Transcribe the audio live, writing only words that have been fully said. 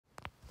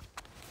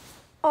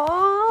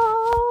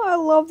Oh, I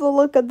love the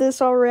look of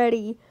this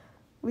already.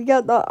 We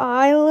got the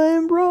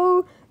island,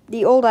 bro.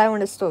 The old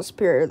island is still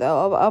superior,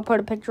 though. I'll put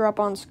a picture up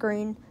on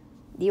screen.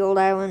 The old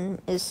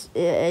island it's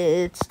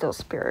still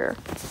superior.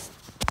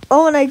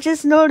 Oh, and I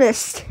just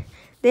noticed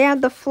they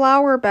had the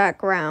flower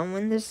background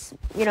when this,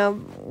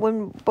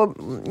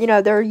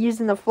 they're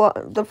using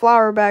the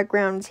flower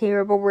backgrounds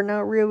here, but we're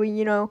not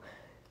really,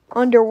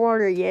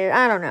 underwater yet.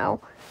 I don't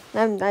know.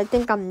 I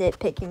think I'm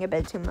nitpicking a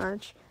bit too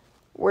much.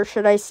 Or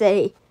should I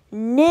say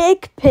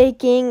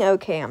nitpicking?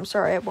 Okay, I'm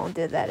sorry, I won't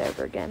do that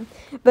ever again.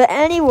 But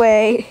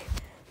anyway,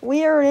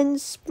 we are in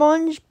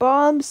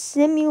Spongebob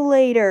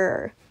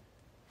Simulator.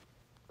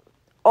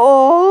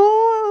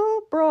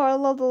 Oh, bro, I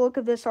love the look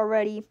of this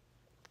already.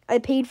 I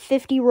paid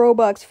 50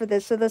 Robux for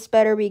this, so this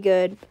better be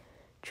good.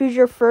 Choose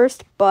your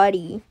first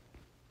buddy.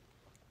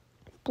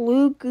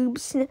 Blue Goop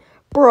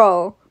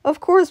Bro, of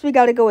course we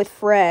gotta go with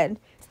Fred.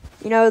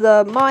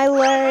 The my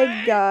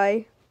leg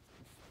guy.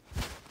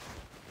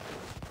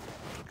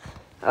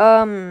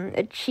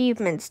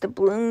 Achievements. The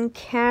balloon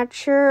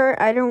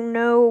catcher. I don't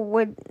know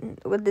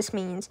what this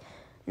means.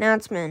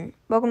 Announcement.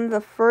 Welcome to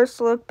the first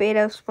look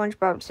beta of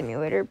SpongeBob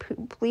Simulator.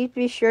 Please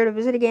be sure to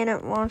visit again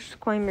at launch to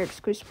claim your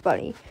exclusive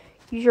buddy.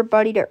 Use your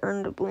buddy to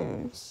earn the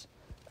balloons.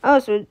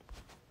 So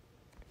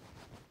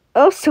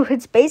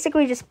it's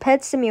basically just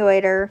Pet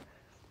Simulator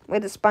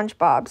with a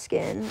SpongeBob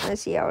skin. I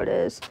see how it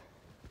is.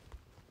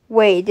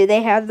 Wait, did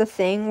they have the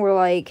thing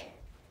where,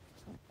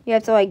 you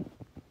have to,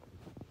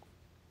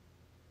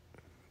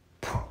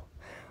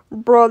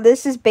 Bro,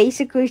 this is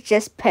basically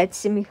just Pet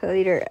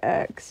Simulator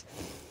X.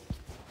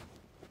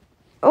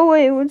 Oh,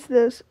 wait, what's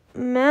this?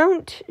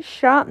 Mount.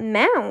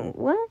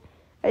 What?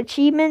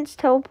 Achievements,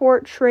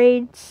 teleport,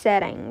 trade,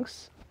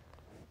 settings.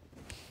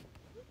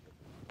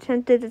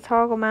 Tempted to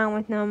toggle mount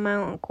with no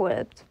mount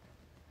equipped.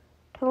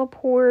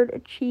 Teleport,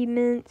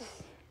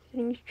 achievements,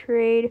 settings,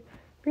 trade.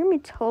 Bring me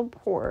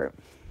teleport.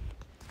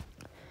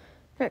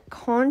 At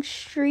Conch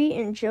Street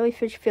and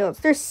Jellyfish Fields.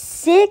 There's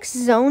 6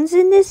 zones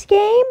in this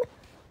game?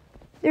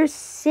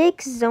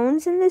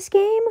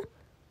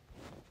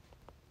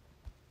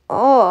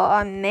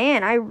 Oh,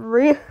 man,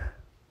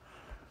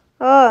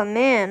 Oh,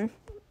 man.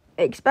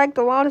 Expect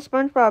a lot of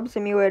SpongeBob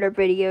Simulator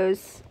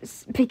videos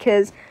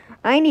because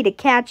I need to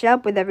catch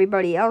up with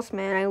everybody else,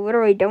 man. I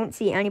literally don't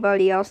see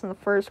anybody else in the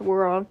first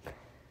world.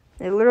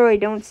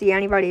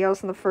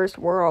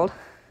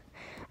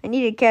 I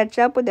need to catch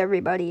up with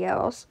everybody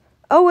else.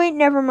 Oh, wait,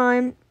 never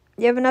mind.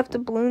 You have enough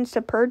doubloons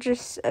to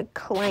purchase a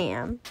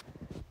clam.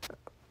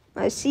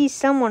 I see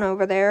someone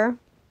over there,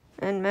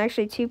 and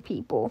actually 2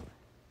 people.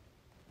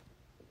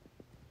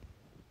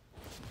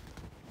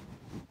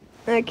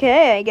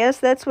 Okay, I guess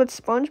that's what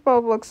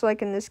SpongeBob looks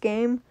like in this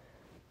game.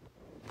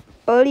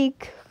 Buddy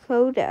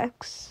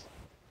Codex.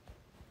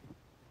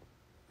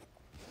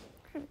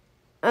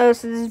 Oh,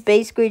 so this is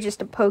basically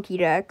just a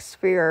Pokédex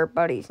for your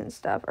buddies and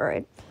stuff.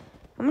 Alright.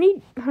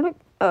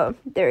 Oh,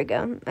 there we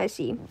go. I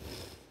see.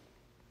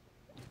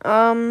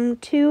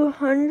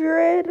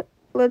 200.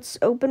 Let's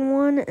open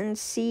one and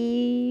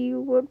see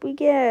what we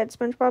get.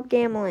 SpongeBob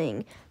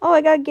Gambling. Oh,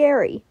 I got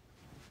Gary.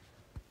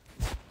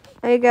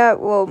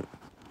 No,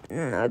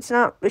 it's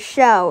not. The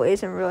shell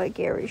isn't really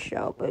Gary's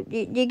shell, but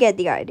you get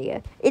the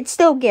idea. It's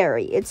still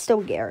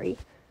Gary.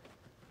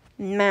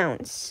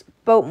 Mounts.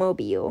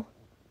 Boatmobile.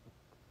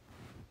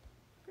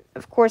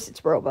 Of course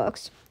it's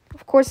Robux.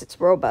 What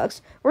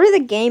are the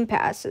game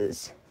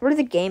passes?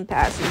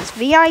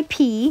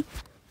 VIP.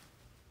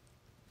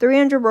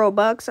 300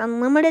 Robux.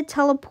 Unlimited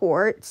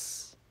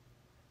teleports.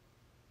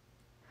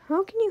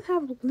 How can you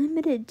have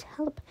limited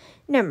teleport?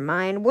 Never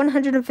mind.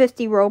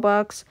 150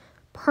 Robux.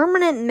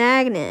 Permanent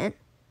magnet.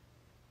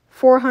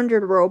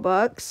 400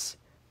 Robux.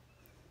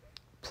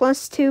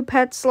 Plus 2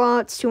 pet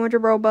slots.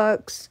 200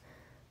 Robux.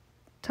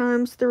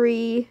 Times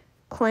 3.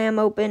 Clam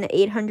open.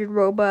 800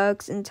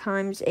 Robux. And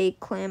times 8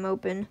 clam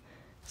open.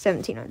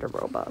 1700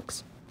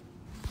 Robux.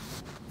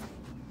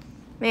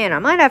 Man, I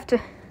might have to...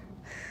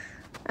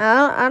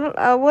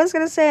 I was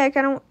gonna say I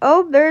kind of...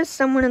 Oh, there's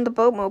someone in the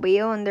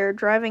boatmobile, and they're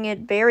driving it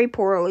very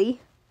poorly.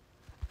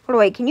 Hold on,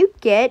 wait, can you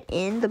get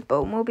in the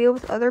boatmobile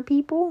with other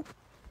people?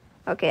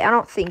 Okay, I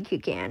don't think you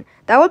can.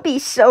 That would be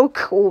so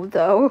cool,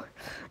 though.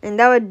 And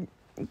that would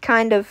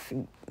kind of,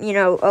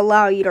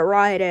 allow you to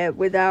ride it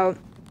without,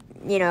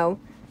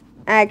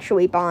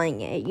 actually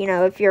buying it.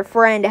 If your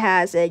friend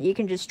has it, you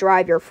can just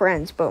drive your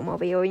friend's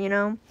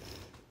boatmobile,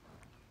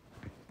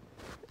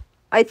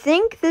 I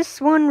think this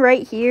one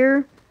right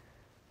here...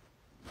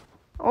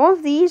 All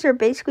of these are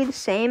basically the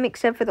same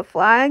except for the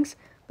flags.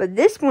 But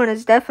this one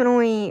is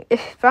definitely...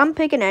 If I'm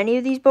picking any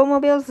of these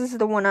boatmobiles, this is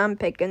the one I'm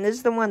picking. This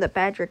is the one that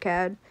Patrick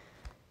had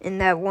in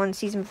that one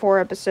Season 4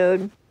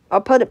 episode.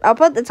 I'll put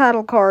the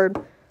title card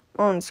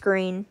on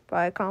screen.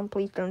 Viacom,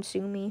 please don't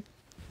sue me.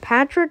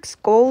 Patrick's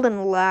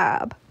Golden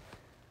Lab.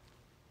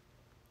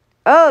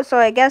 Oh, so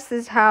I guess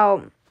this is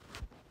how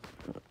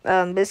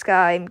this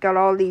guy got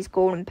all these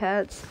golden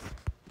pets.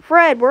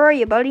 Fred, where are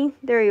you, buddy?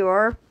 There you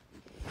are.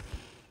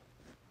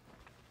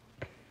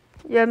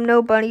 You have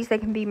no bunnies that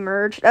can be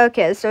merged.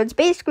 Okay, so it's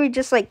basically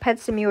just like Pet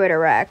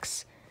Simulator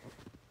X.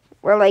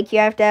 Where, like, you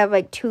have to have,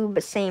 like, two the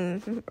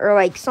same... Or,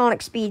 like,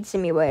 Sonic Speed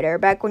Simulator.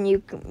 Back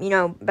when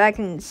back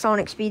in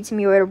Sonic Speed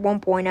Simulator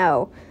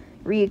 1.0.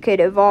 Where you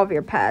could evolve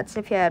your pets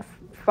if you had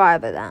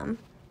 5 of them.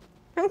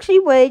 Actually,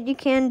 wait, you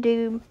can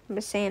do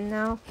the same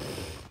now.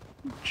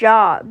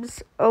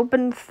 Jobs.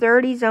 Open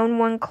 30 Zone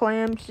 1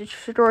 clams,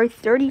 destroy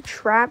 30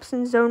 traps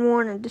in Zone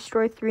 1, and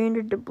destroy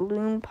 300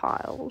 doubloon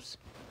piles.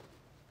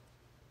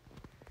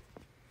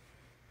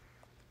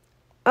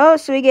 Oh,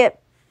 so we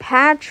get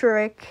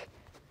Patrick.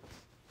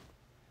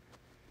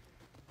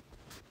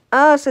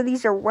 Oh, so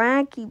these are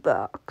wacky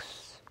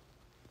bucks.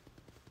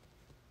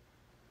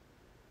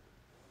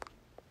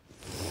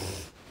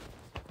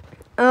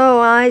 Oh,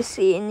 I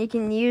see. And you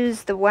can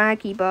use the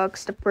wacky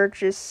bucks to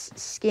purchase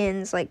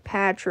skins like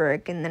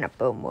Patrick and then a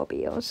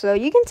boatmobile. So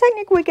you can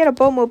technically get a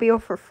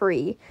boatmobile for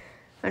free.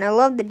 And I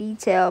love the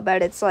detail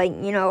about it's like,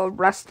 a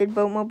rusted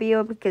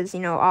boatmobile because,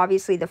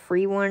 obviously the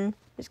free one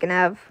is going to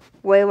have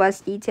way less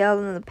detail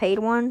than the paid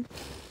one.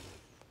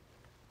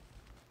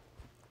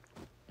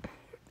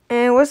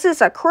 And what's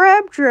this, a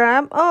crab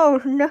trap?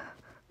 Oh, no.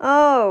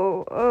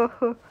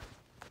 Oh,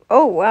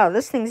 wow,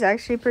 this thing's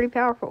actually pretty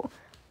powerful.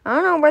 I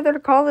don't know whether to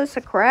call this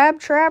a crab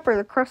trap or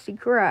the Krusty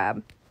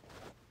Krab.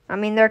 I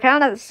mean, they're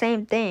kind of the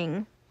same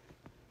thing.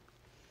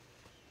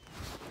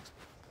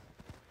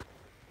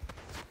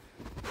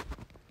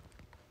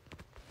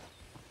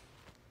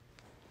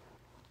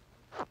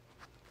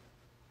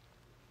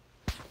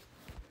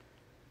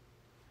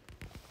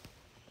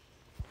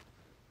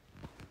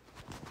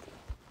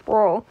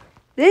 Bro,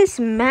 this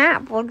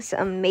map looks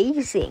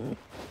amazing.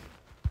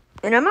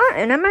 And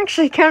I'm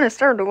actually kind of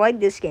starting to like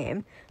this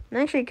game.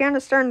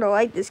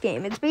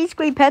 It's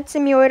basically Pet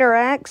Simulator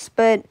X,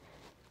 but,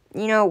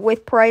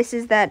 with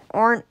prices that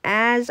aren't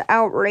as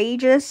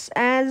outrageous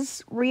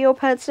as real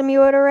Pet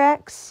Simulator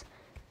X.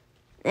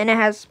 And it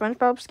has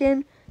Spongebob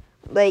skin.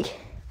 Like,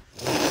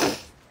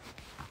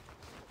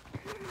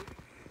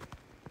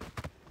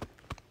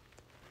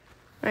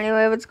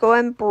 anyway, let's go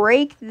ahead and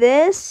break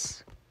this.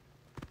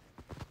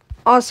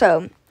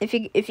 Also, if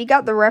you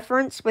got the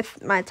reference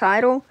with my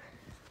title,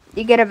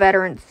 you get a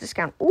veterans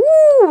discount.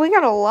 Ooh, we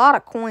got a lot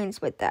of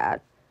coins with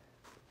that.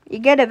 You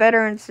get a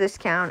veterans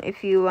discount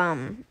if you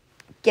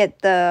get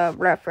the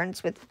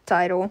reference with the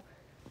title.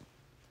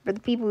 For the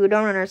people who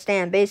don't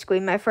understand, basically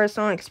my first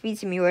Sonic Speed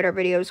Simulator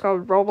video is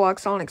called Roblox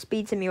Sonic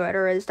Speed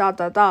Simulator is ...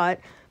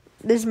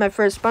 This is my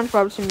first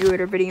SpongeBob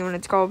Simulator video and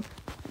it's called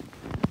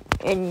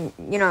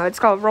it's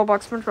called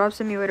Roblox SpongeBob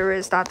Simulator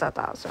is ... So,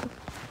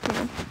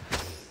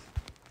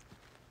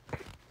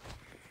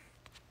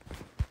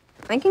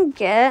 I can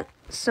get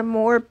some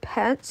more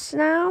pets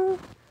now,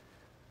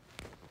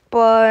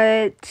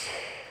 but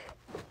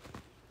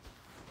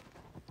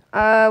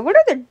what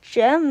are the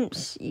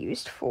gems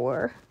used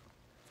for?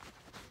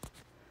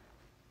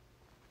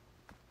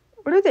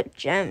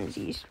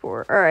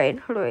 Alright,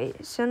 hold on, wait.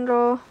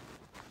 Sendal.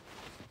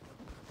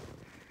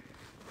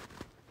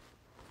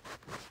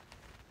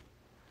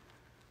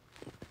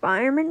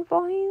 Environment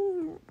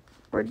volume?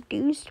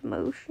 Reduced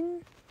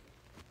motion?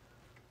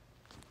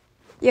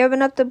 You have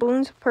enough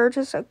doubloons to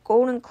purchase a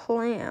golden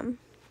clam.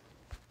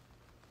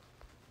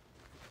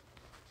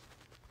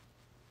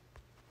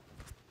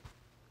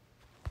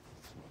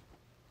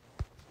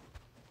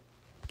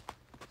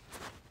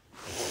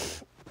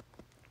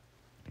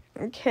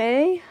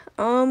 Okay,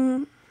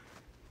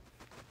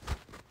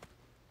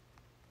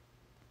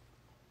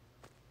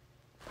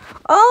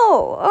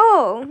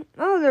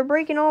 Oh, they're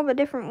breaking all the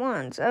different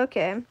ones.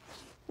 Okay.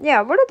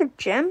 Yeah, what are the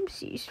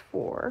gems used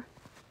for?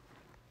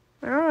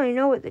 I don't really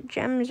know what the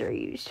gems are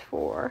used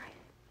for.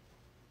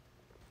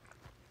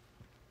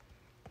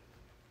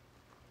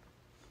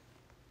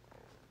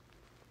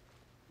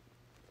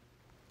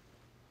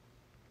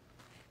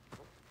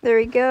 There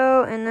we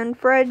go. And then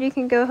Fred, you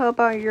can go help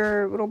out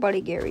your little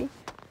buddy Gary.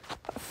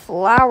 A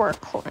flower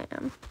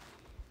clam.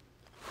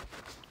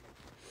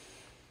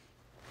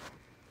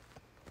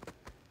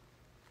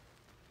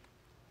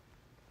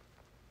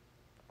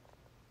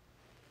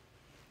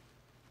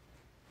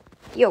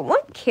 Yo,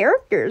 what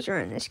characters are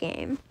in this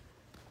game?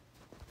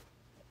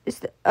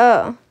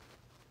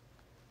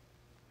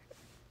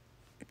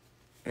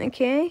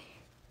 Okay.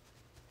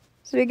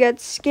 So we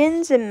got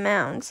skins and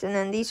mounts, and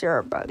then these are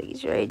our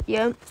buddies, right?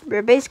 Yep.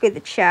 We're basically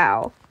the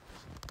Chow.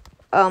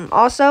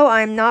 Also,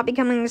 I'm not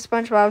becoming a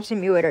SpongeBob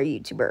Simulator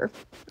YouTuber.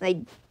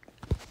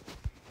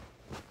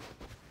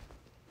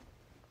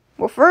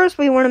 Well, first,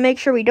 we want to make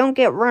sure we don't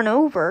get run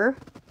over.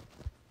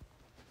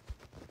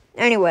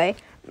 Anyway,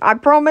 I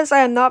promise I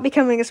am not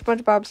becoming a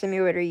SpongeBob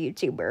Simulator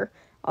YouTuber.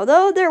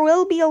 Although, there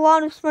will be a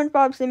lot of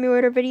SpongeBob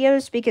Simulator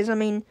videos, because,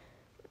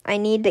 I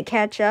need to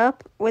catch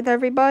up with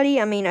everybody.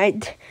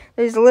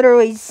 There's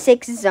literally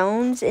 6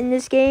 zones in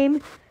this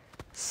game.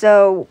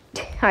 So,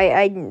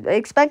 I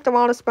expect a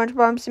lot of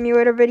SpongeBob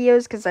Simulator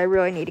videos, because I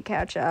really need to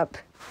catch up.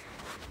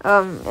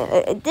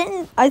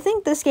 I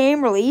think this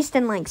game released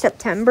in,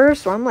 September,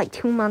 so I'm,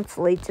 2 months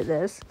late to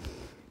this.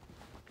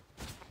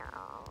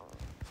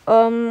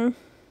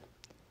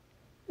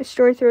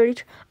 Destroy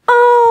 30.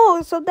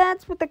 Oh, so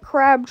that's what the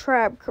crab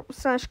trap /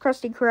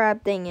 Krusty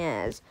Krab thing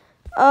is.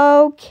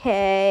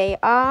 Okay,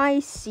 I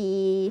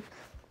see.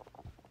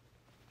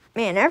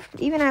 Man,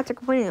 even after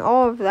completing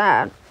all of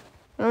that,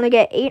 you only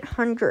get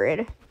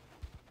 800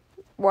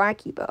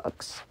 wacky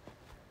bucks.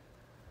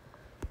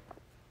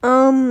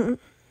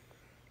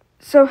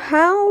 So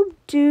how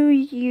do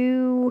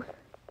you...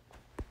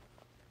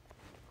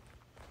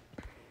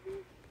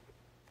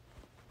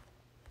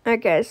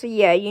 Okay, so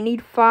yeah, you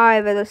need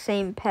 5 of the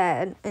same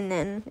pet, and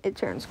then it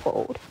turns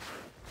cold.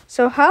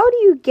 So how do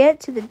you get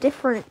to the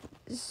different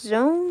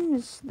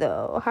zones,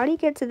 though? How do you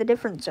get to the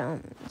different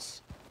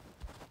zones?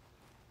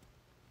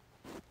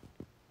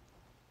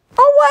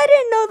 Oh, I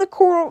didn't know the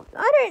coral...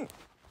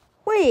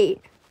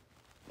 Wait.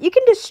 You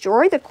can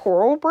destroy the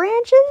coral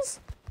branches?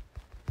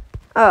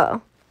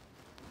 Oh.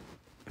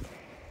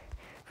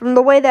 From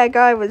the way that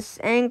guy was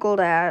angled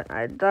at,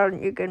 I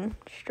thought you can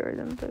destroy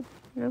them, but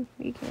no,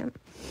 you can't.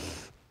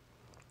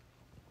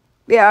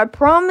 Yeah, I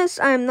promise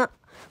I'm not...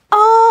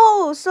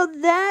 Oh, so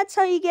that's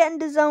how you get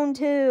into Zone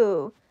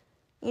 2.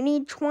 You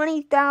need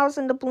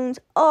 20,000 doubloons.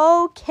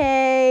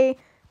 Okay,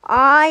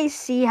 I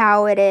see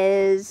how it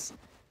is.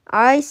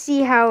 I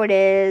see how it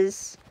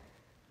is.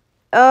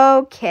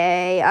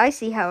 Okay, I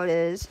see how it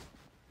is.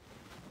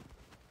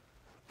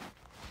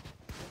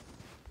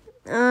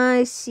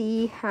 I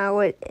see how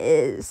it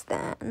is,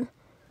 then.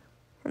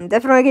 I'm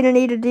definitely going to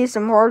need to do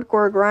some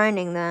hardcore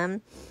grinding,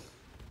 then.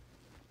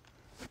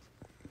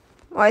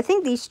 Well, I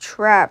think these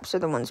traps are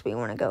the ones we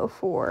want to go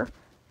for.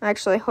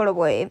 Actually, hold on,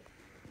 wait.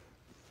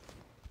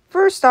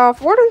 First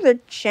off, what are the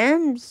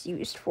gems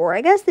used for?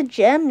 I guess the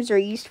gems are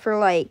used for,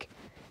 like,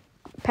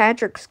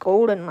 Patrick's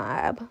Golden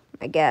Lab,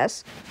 I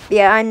guess.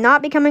 Yeah, I'm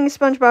not becoming a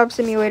SpongeBob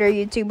Simulator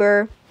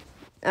YouTuber.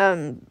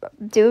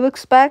 Do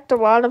expect a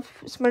lot of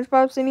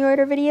SpongeBob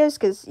Simulator videos,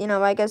 because, you know,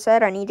 like I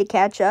said, I need to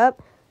catch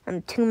up.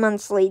 I'm 2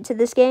 months late to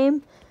this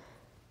game.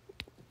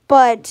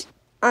 But,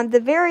 on the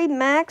very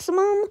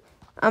maximum,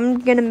 I'm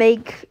gonna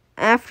make,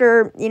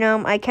 after, you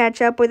know, I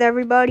catch up with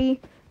everybody,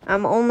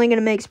 I'm only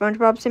gonna make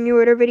SpongeBob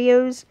Simulator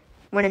videos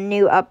when a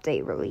new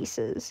update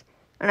releases.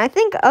 And I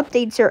think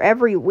updates are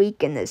every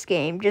week in this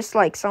game, just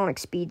like Sonic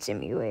Speed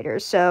Simulator,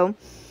 so...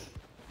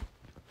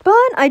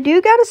 But I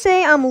do gotta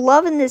say, I'm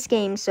loving this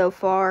game so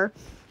far.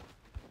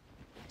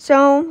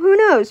 So, who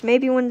knows?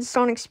 Maybe when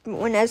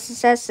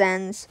SSS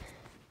ends,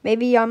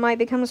 maybe I might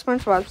become a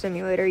SpongeBob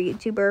Simulator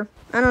YouTuber.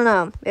 I don't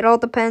know. It all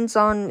depends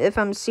on if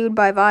I'm sued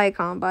by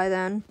Viacom by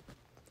then.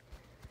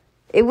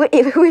 It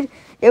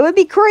would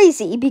be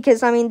crazy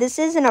because, I mean, this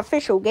is an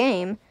official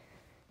game.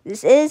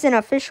 This is an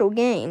official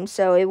game,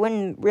 so it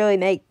wouldn't really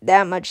make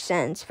that much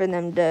sense for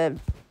them to...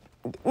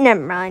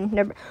 Never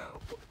mind.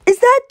 Is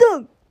that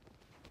the...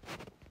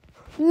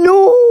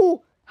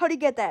 No! How do you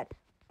get that?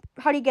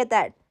 How do you get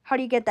that? How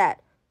do you get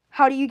that?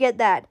 How do you get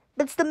that?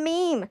 That's the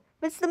meme.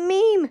 That's the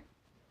meme.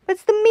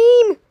 That's the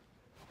meme.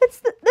 That's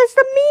the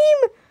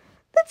meme.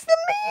 That's the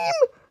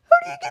meme. How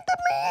do you get the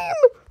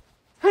meme?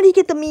 How do you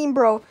get the meme,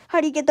 bro? How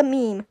do you get the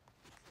meme?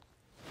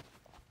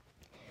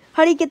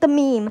 How do you get the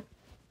meme?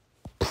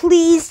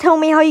 Please tell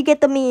me how you get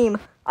the meme.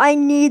 I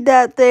need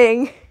that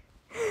thing.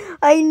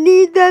 I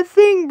need that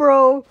thing,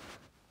 bro.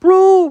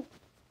 Bro.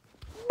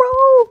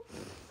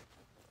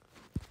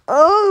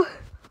 Oh,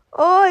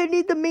 I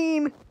need the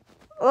meme.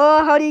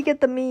 Oh, how do you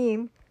get the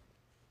meme?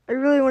 I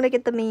really want to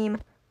get the meme.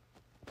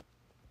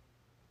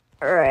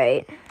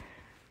 Alright.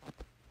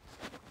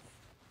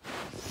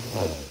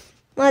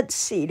 Let's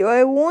see. Do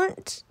I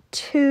want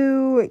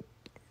to...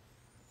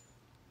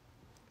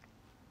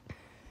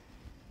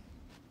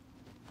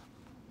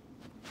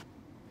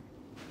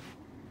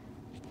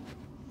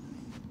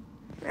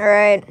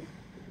 Alright.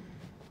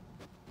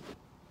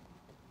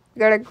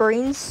 Got a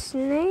green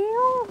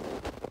snail?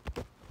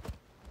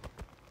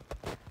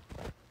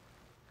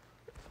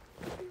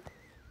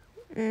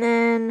 And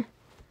then,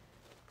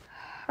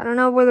 I don't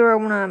know whether I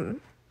want to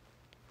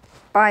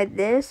buy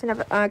this.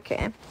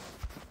 Okay.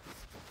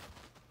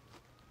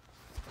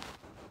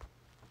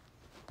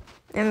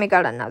 And we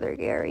got another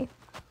Gary.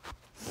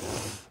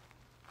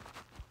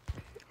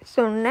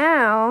 So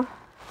now,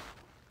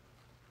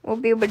 we'll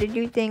be able to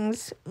do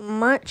things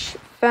much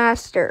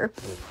faster.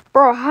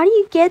 Bro, how do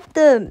you get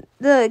the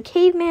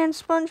caveman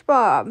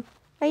SpongeBob?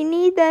 I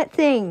need that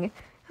thing.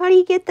 How do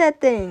you get that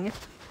thing?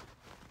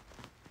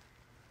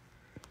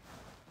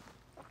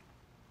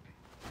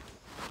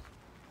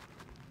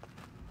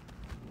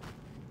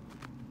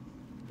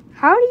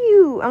 How do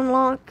you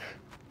unlock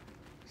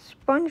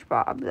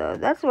SpongeBob, though?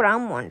 That's what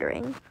I'm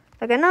wondering.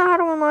 Like, I know how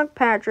to unlock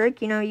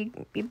Patrick. You know, you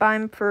buy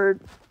him for,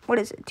 what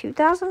is it,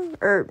 2,000?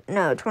 Or,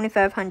 no,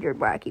 2,500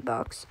 wacky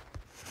bucks.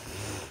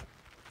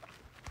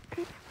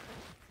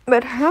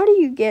 But how do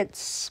you get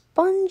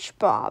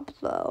SpongeBob,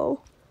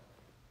 though?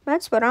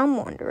 That's what I'm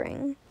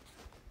wondering.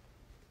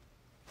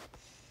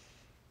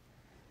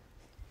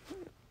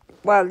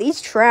 Wow, these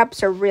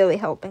traps are really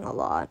helping a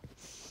lot.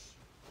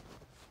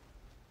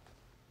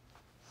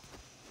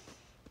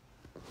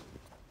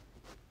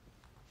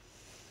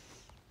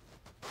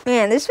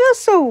 Man, this feels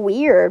so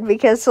weird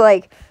because,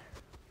 like,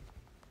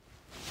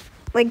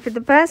 Like, for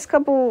the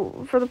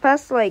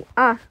past, like,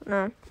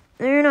 no.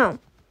 No.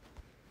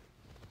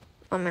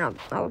 I mean,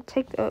 I'll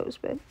take those,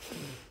 but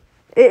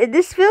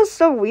this feels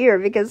so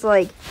weird because,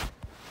 like,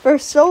 for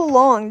so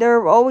long, there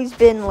have always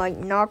been, like,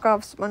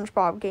 knockoff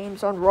SpongeBob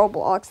games on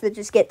Roblox that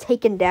just get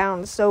taken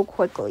down so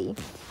quickly.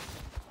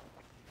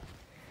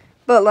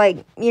 But,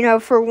 like, you know,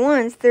 for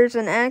once, there's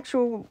an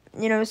actual,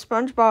 you know,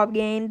 SpongeBob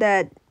game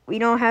that we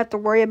don't have to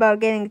worry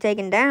about getting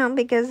taken down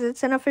because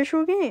it's an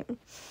official game,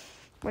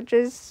 which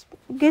is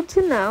good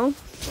to know.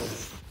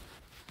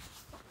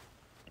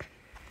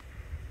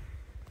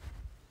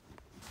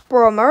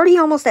 Bro, I'm already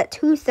almost at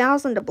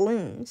 2,000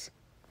 doubloons.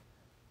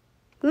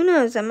 Who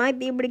knows? I might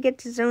be able to get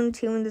to Zone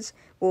 2 in this.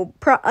 Well,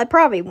 I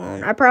probably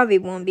won't. I probably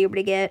won't be able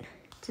to get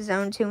to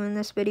Zone 2 in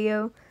this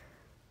video.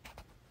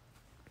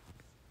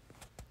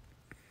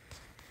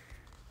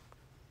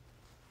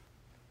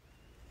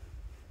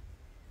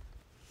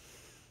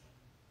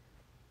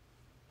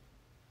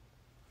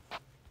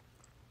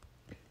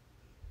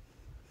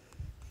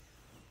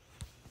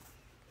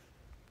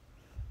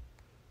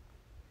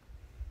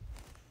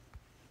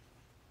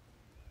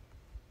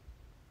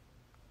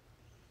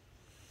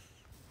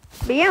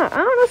 But yeah, I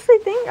honestly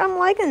think I'm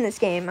liking this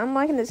game.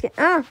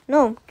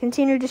 No.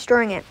 Continue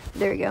destroying it.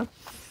 There we go.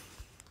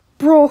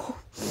 Bro,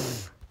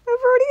 I've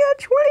already got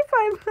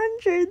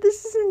 2,500.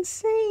 This is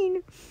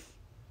insane.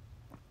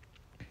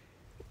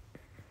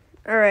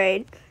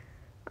 Alright.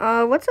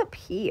 What's up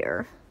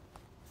here?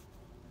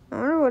 I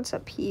wonder what's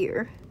up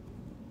here.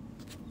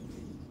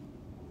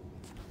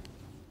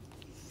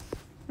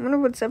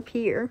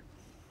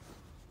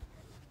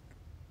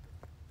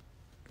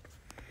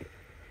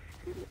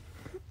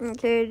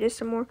 Okay, just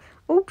some more.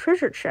 Oh,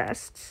 treasure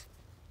chests.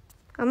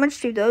 How much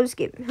do these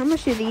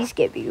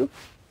give you?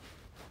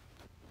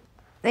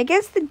 I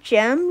guess the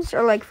gems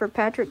are like for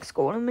Patrick's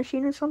golden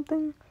machine or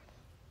something.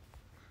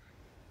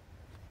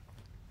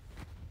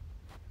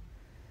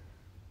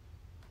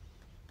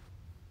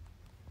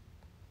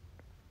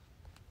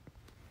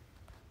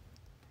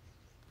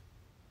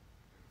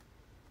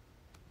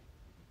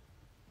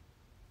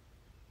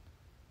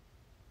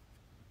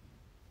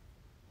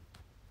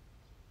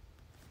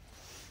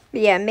 But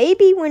yeah,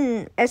 maybe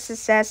when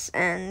SSS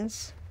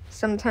ends,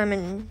 sometime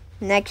in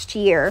next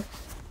year,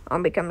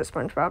 I'll become a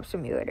SpongeBob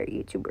Simulator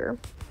YouTuber.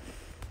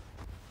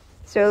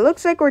 So it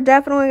looks like we're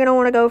definitely going to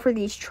want to go for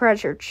these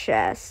treasure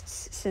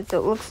chests, since it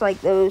looks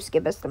like those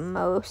give us the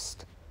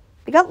most.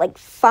 We got like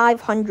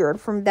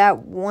 500 from that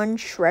one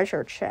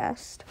treasure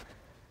chest.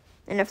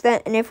 And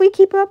if we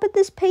keep up at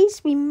this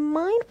pace, we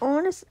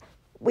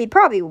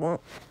probably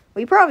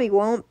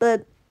won't,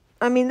 but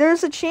I mean,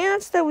 there's a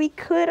chance that we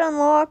could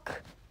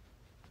unlock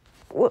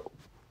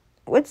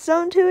what's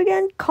Zone 2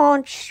 again?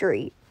 Conch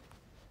Street.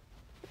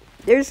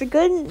 There's a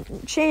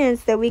good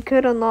chance that we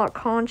could unlock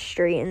Conch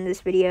Street in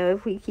this video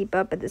if we keep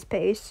up at this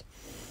pace.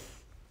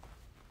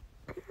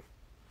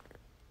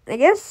 I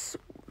guess,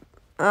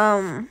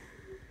 oh,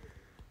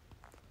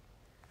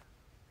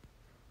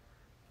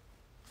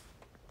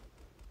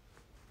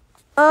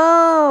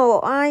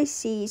 I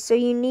see. So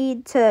you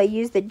need to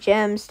use the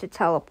gems to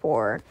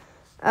teleport.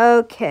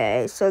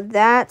 Okay, so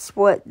that's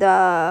what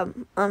the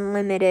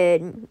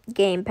unlimited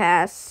Game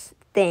Pass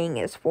thing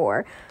is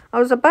for. I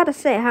was about to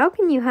say, how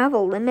can you have a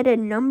limited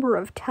number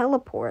of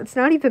teleports?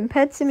 Not even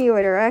Pet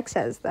Simulator X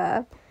has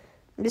that.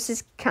 This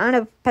is kind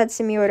of Pet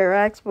Simulator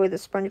X with a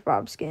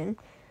SpongeBob skin.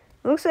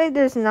 Looks like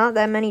there's not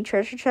that many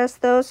treasure chests,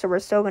 though, so we're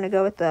still going to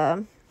go with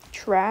the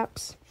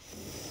traps.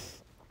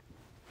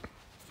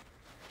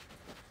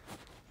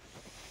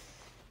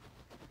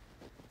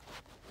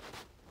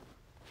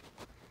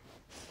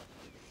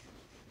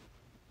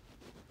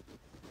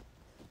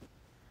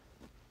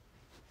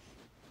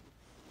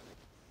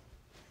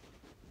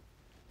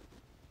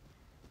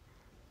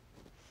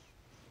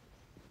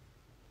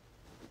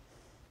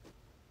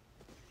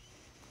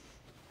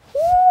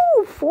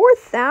 Ooh,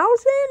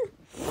 4,000?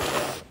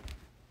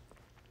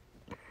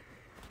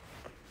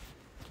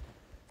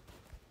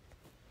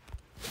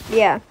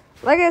 Yeah,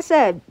 like I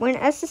said, when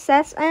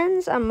SSS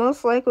ends, I'm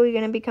most likely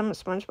going to become a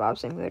SpongeBob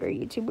Simulator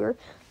YouTuber.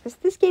 Because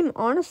this game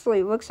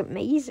honestly looks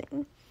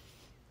amazing.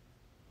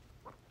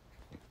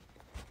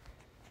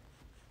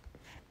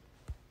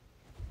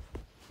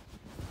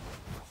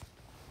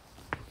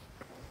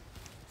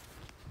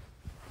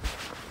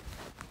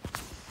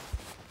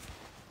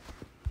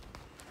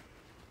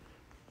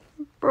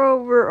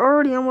 Bro, we're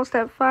already almost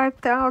at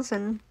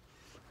 5,000.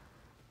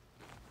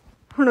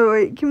 Hold on,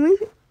 wait, can we...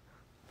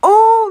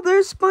 Oh,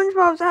 there's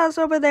SpongeBob's house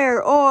over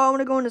there. Oh, I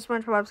want to go into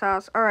SpongeBob's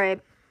house. All right.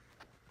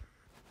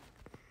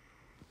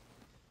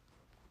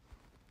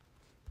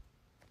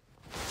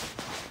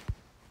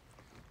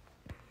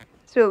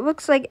 So it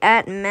looks like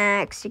at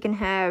max you can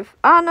have...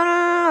 Oh,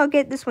 no.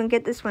 Get this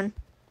one.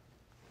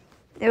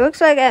 It looks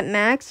like at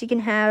max you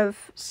can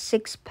have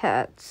 6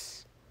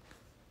 pets.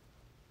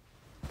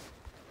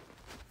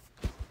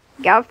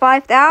 Got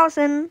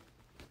 5,000.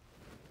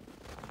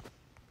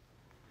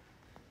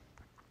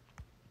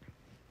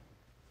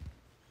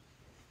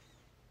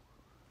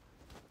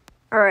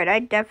 Alright, I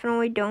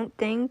definitely don't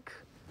think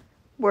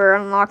we're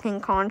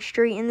unlocking Con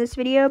Street in this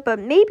video, but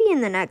maybe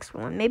in the next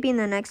one. Maybe in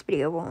the next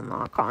video we'll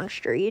unlock Con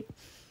Street.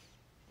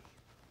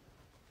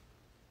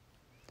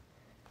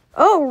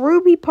 Oh,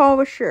 Ruby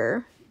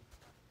Polisher.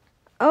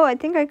 Oh, I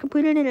think I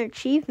completed an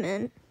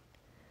achievement.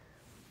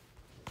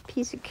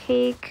 Piece of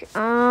cake.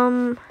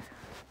 Oh,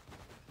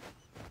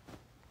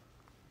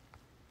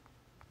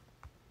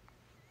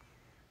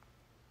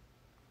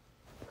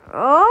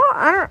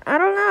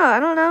 I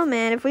don't know,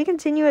 man. If we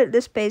continue at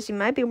this pace, we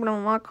might be able to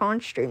unlock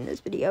Con Street in this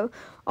video.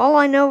 All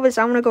I know is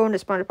I'm gonna go into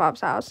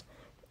SpongeBob's house.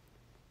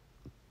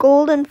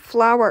 Golden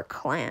flower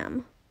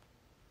clam.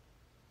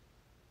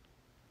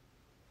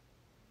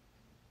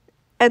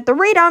 At the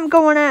rate I'm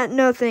going at,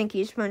 no thank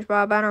you,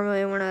 SpongeBob. I don't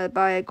really want to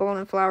buy a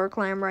golden flower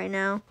clam right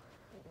now.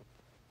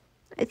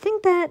 I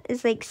think that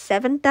is like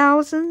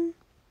 7,000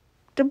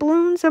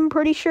 doubloons, I'm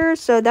pretty sure.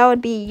 So that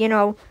would be, you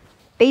know,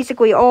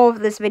 basically all of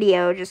this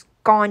video just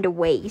gone to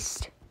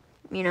waste,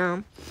 you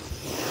know.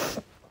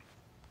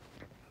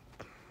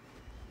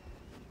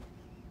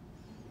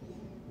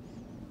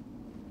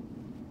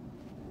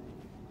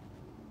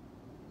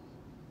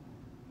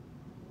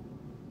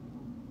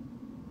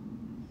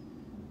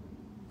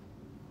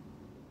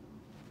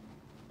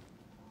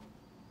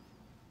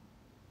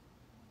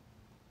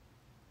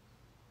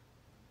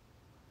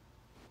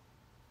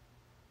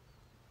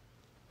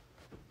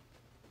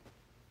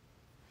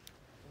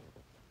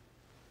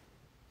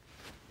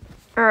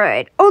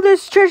 Alright. Oh,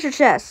 there's a treasure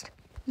chest.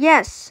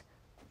 Yes.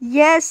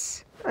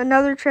 Yes.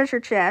 Another treasure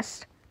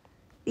chest.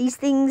 These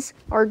things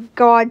are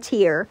god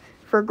tier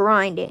for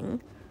grinding.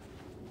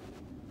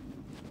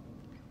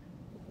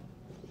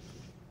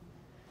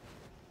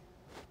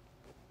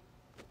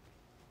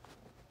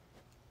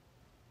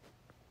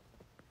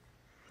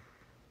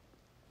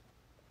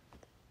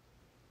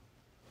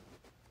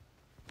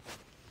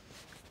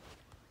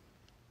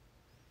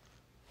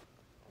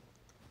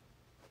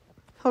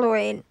 Hold on,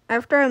 wait.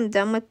 After I'm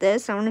done with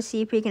this, I want to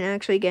see if we can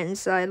actually get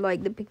inside,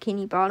 like, the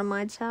Bikini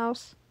Bottomites'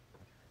 house.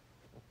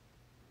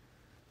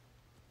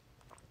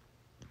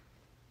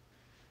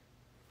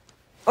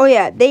 Oh,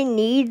 yeah, they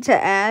need to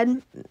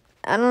add...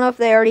 I don't know if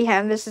they already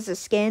have this as a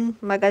skin.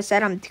 Like I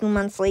said, I'm 2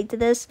 months late to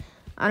this.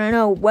 I don't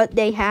know what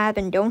they have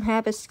and don't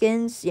have as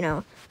skins, you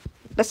know,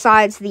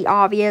 besides the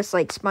obvious,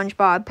 like,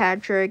 SpongeBob,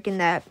 Patrick,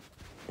 and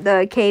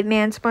the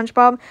caveman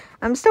SpongeBob.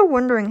 I'm still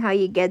wondering how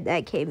you get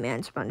that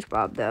caveman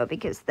SpongeBob, though,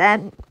 because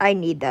I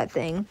need that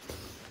thing.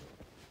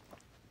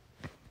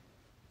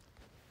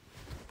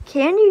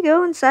 Can you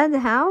go inside the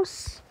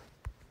house?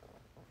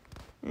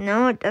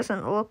 No, it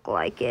doesn't look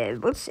like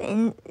it. What's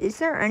in... Is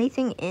there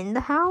anything in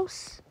the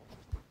house?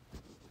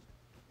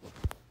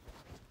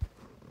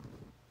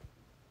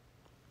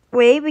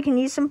 Wait, we can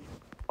use some...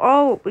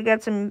 Oh, we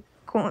got some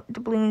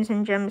doubloons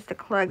and gems to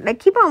collect. I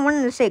keep on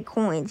wanting to say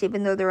coins,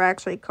 even though they're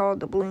actually called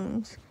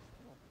doubloons.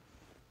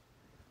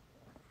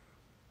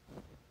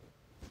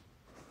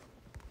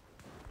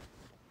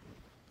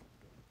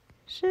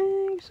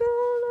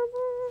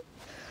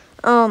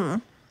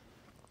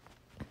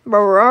 But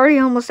we're already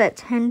almost at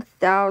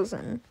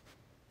 10,000.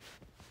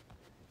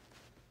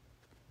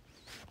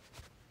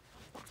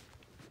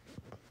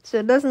 So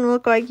it doesn't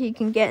look like you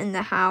can get in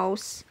the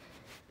house.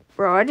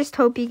 Bro, I just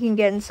hope you can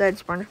get inside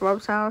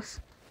SpongeBob's house.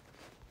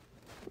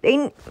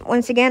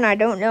 Once again, I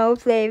don't know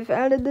if they've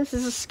added this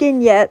as a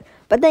skin yet,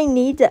 but they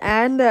need to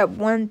add that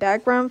one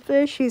background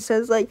fish who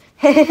says, like,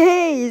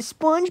 hey,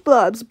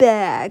 SpongeBob's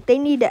back. They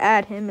need to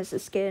add him as a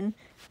skin.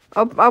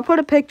 I'll put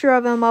a picture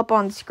of him up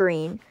on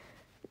screen.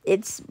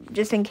 It's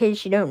just in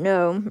case you don't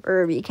know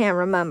or you can't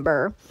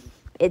remember.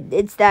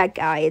 It's that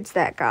guy. It's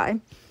that guy.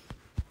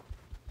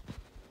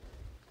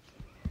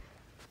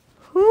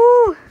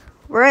 Whew.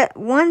 We're at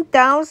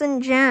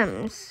 1,000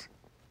 gems.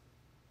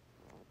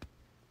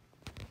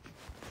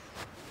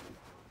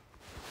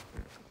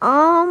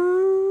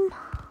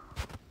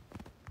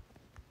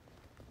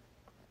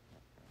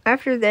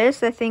 After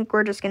this, I think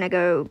we're just gonna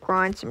go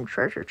grind some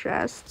treasure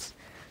chests,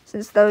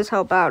 since those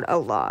help out a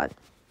lot.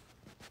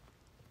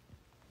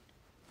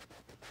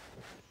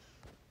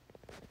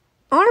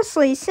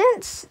 Honestly,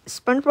 since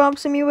SpongeBob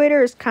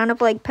Simulator is kind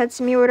of like Pet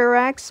Simulator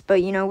X,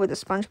 but, you know, with a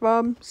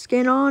SpongeBob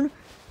skin on,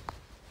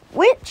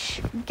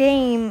 which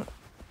game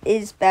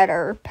is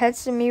better, Pet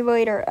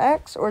Simulator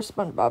X or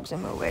SpongeBob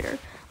Simulator?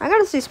 I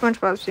gotta say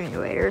SpongeBob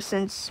Simulator,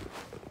 since,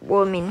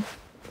 well, I mean,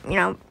 you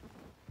know,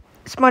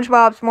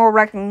 SpongeBob's more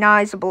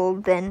recognizable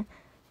than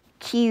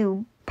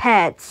Q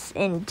Pets,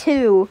 and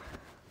 2,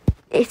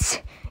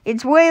 it's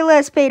way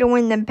less pay to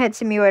win than Pet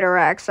Simulator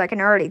X, I can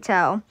already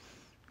tell.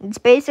 It's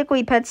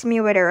basically Pet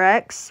Simulator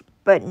X,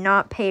 but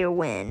not pay to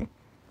win.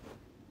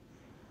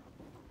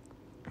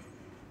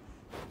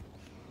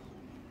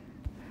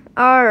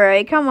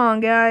 Alright, come on,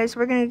 guys.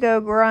 We're gonna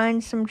go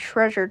grind some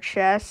treasure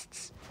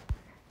chests.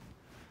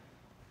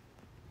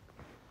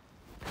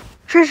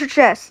 Treasure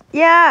chest!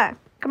 Yeah!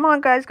 Come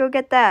on, guys, go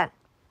get that.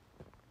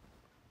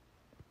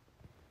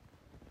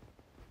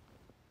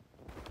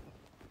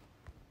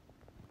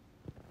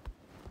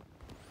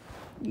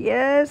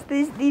 Yes,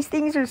 these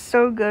things are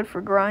so good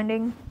for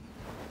grinding.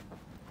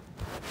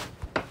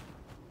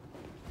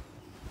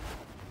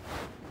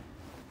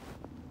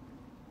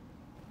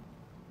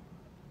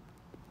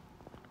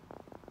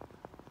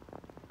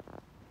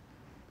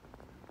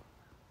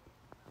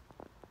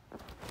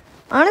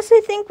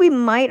 honestly think we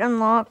might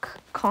unlock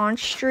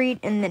Conch Street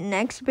in the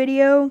next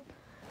video.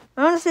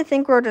 I honestly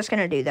think we're just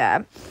going to do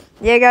that.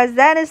 Yeah, guys,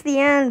 that is the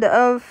end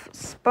of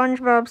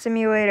SpongeBob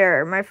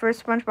Simulator, my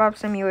first SpongeBob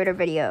Simulator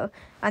video.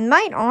 I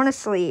might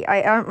honestly,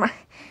 I'm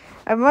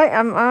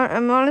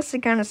honestly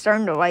kind of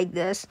starting to like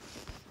this.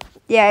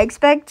 Yeah, I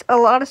expect a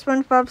lot of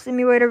SpongeBob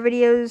Simulator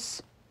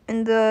videos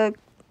in the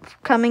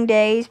coming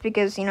days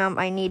because, you know,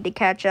 I need to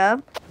catch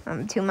up.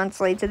 I'm 2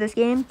 months late to this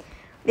game.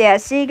 Yeah,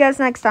 see you guys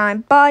next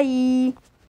time. Bye!